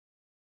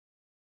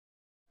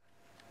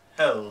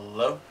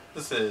Hello,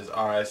 this is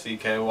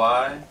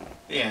RICKY,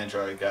 the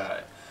Android guy.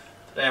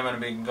 Today I'm going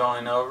to be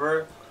going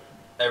over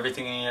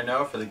everything you need to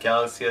know for the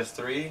Galaxy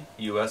S3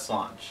 US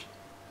launch.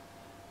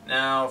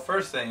 Now,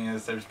 first thing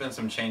is there's been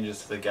some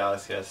changes to the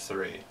Galaxy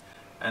S3,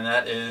 and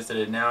that is that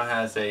it now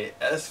has a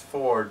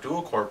S4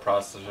 dual-core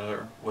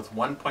processor with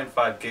 1.5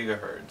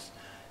 GHz.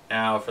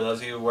 Now, for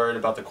those of you worried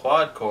about the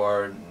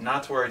quad-core,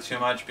 not to worry too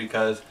much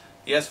because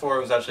the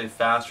S4 was actually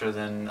faster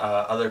than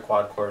other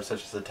quad-cores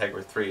such as the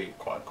Tegra 3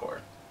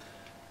 quad-core.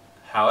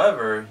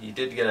 However, you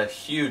did get a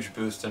huge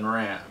boost in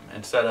RAM.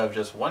 Instead of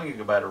just 1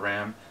 GB of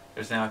RAM,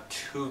 there's now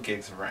 2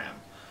 gigs of RAM.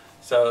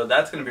 So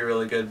that's going to be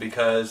really good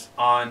because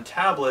on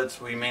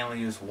tablets we mainly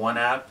use one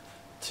app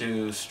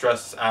to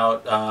stress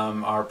out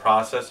our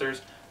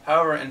processors.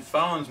 However, in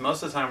phones,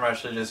 most of the time we're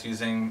actually just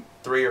using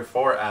 3 or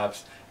 4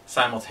 apps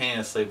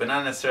simultaneously, but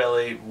not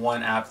necessarily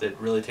one app that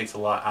really takes a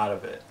lot out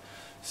of it.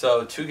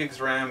 So 2 gigs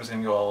of RAM is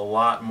going to go a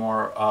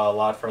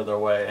lot further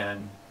away,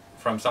 and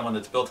from someone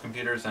that's built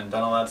computers and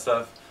done all that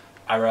stuff,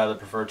 I rather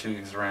prefer 2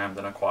 gigs of RAM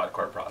than a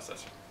quad-core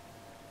processor.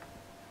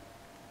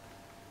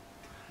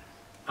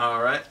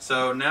 Alright,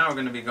 so now we're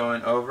going to be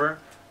going over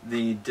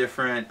the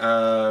different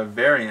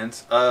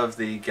variants of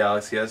the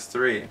Galaxy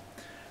S3.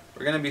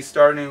 We're going to be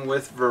starting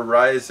with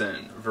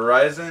Verizon.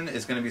 Verizon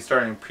is going to be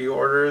starting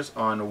pre-orders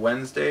on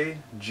Wednesday,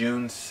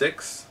 June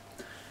 6th,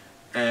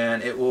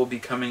 and it will be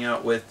coming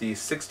out with the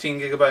 16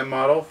 GB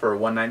model for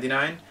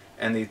 $199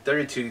 and the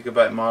 32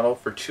 GB model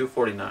for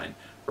 $249.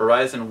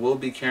 Verizon will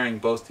be carrying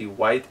both the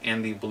white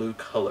and the blue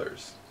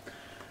colors.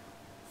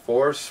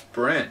 For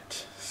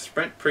Sprint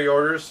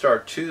pre-orders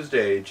start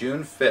Tuesday,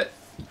 June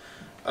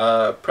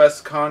 5th.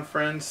 Press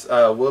conference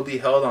will be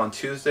held on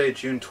Tuesday,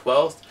 June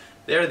 12th.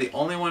 They are the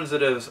only ones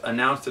that have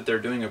announced that they're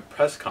doing a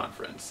press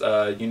conference,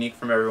 unique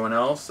from everyone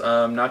else.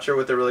 Not sure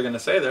what they're really going to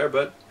say there,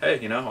 but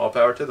hey, you know, all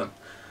power to them.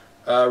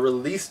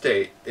 Release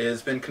date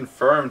has been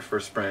confirmed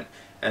for Sprint,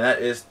 and that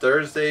is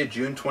Thursday,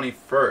 June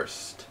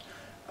 21st.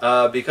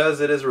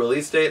 Because it is a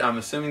release date, I'm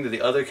assuming that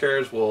the other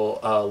carriers will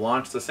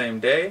launch the same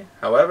day.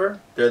 However,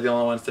 they're the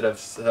only ones that have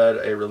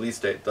set a release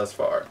date thus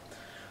far.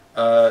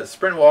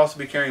 Sprint will also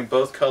be carrying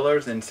both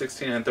colors in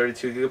 16 and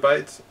 32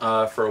 gigabytes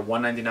for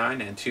 $199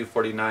 and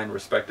 $249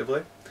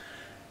 respectively.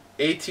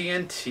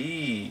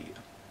 at&t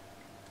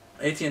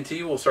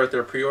will start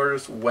their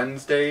pre-orders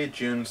Wednesday,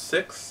 June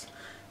 6th.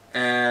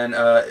 And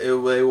they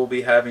will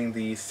be having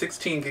the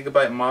 16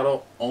 gigabyte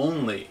model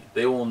only.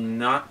 They will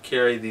not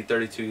carry the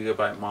 32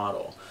 gigabyte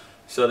model.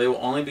 So they will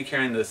only be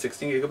carrying the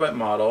 16 gigabyte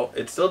model.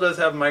 It still does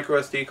have micro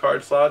SD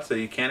card slots, so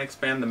you can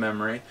expand the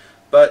memory,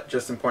 but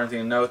just important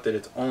thing to note that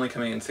it's only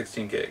coming in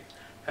 16 gig.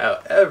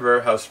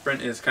 However, how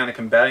Sprint is kind of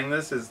combating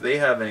this is they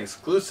have an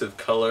exclusive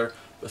color.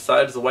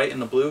 Besides the white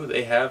and the blue,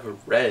 they have a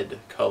red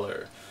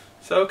color.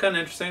 So kind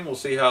of interesting. We'll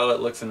see how it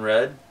looks in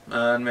red,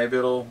 and maybe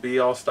it'll be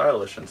all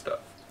stylish and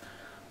stuff.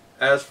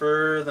 As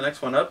for the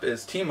next one up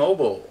is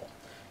T-Mobile.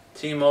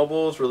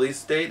 T-Mobile's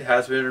release date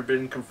has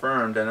been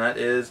confirmed, and that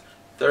is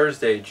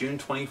Thursday, June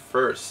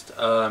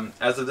 21st.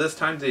 As of this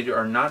time, they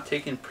are not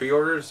taking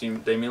pre-orders.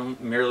 They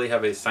merely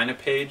have a sign-up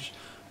page,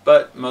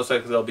 but most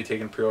likely they'll be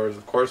taking pre-orders,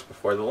 of course,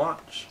 before the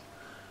launch.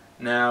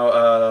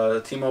 Now,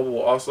 T-Mobile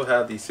will also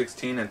have the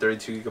 16 and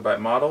 32 gigabyte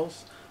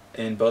models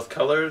in both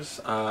colors,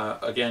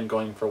 again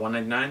going for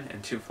 $199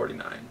 and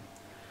 $249.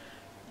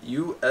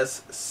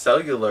 US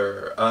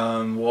Cellular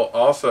will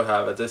also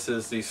have it. This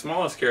is the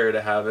smallest carrier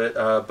to have it,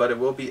 but it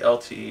will be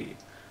LTE.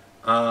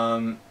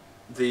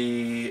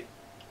 The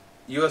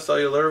US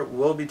Cellular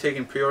will be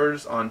taking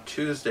pre-orders on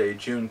Tuesday,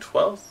 June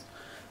 12th.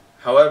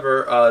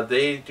 However,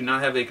 they do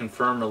not have a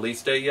confirmed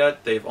release date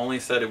yet. They've only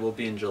said it will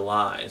be in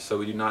July, so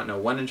we do not know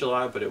when in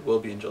July, but it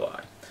will be in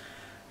July.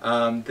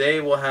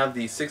 They will have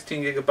the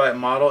 16 gigabyte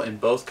model in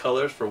both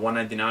colors for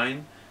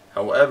 $199.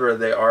 However,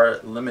 they are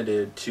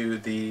limited to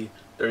the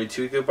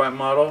 32 gigabyte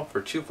model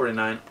for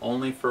 $249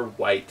 only for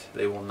white.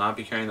 They will not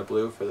be carrying the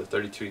blue for the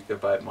 32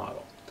 gigabyte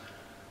model.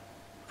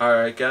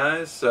 Alright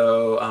guys,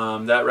 so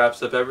that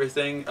wraps up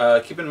everything.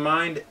 Keep in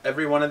mind,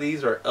 every one of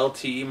these are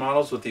LTE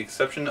models with the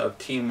exception of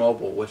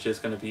T-Mobile, which is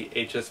going to be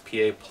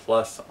HSPA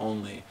Plus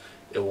only.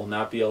 It will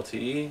not be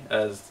LTE,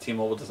 as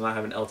T-Mobile does not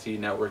have an LTE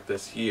network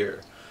this year.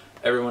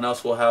 Everyone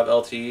else will have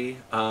LTE,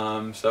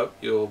 so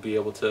you'll be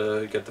able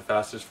to get the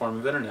fastest form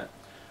of internet.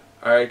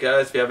 Alright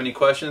guys, if you have any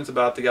questions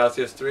about the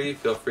Galaxy S3,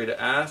 feel free to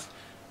ask.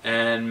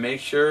 And make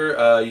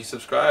sure you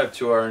subscribe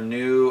to our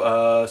new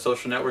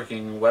social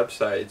networking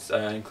websites,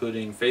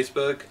 including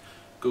Facebook,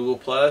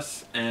 Google+,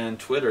 and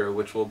Twitter,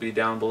 which will be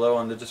down below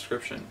on the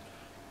description.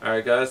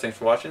 Alright guys, thanks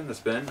for watching. This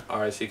has been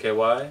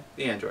RICKY,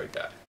 the Android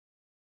guy.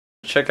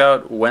 Check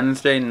out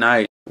Wednesday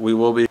night. We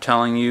will be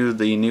telling you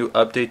the new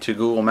update to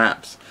Google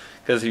Maps.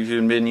 Because if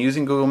you've been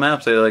using Google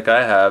Maps like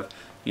I have,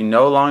 you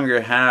no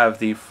longer have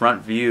the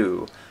front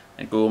view.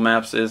 And Google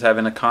Maps is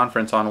having a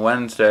conference on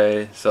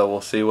Wednesday, so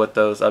we'll see what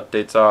those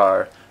updates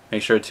are.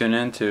 Make sure to tune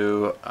in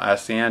to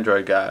Ask the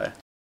Android Guy.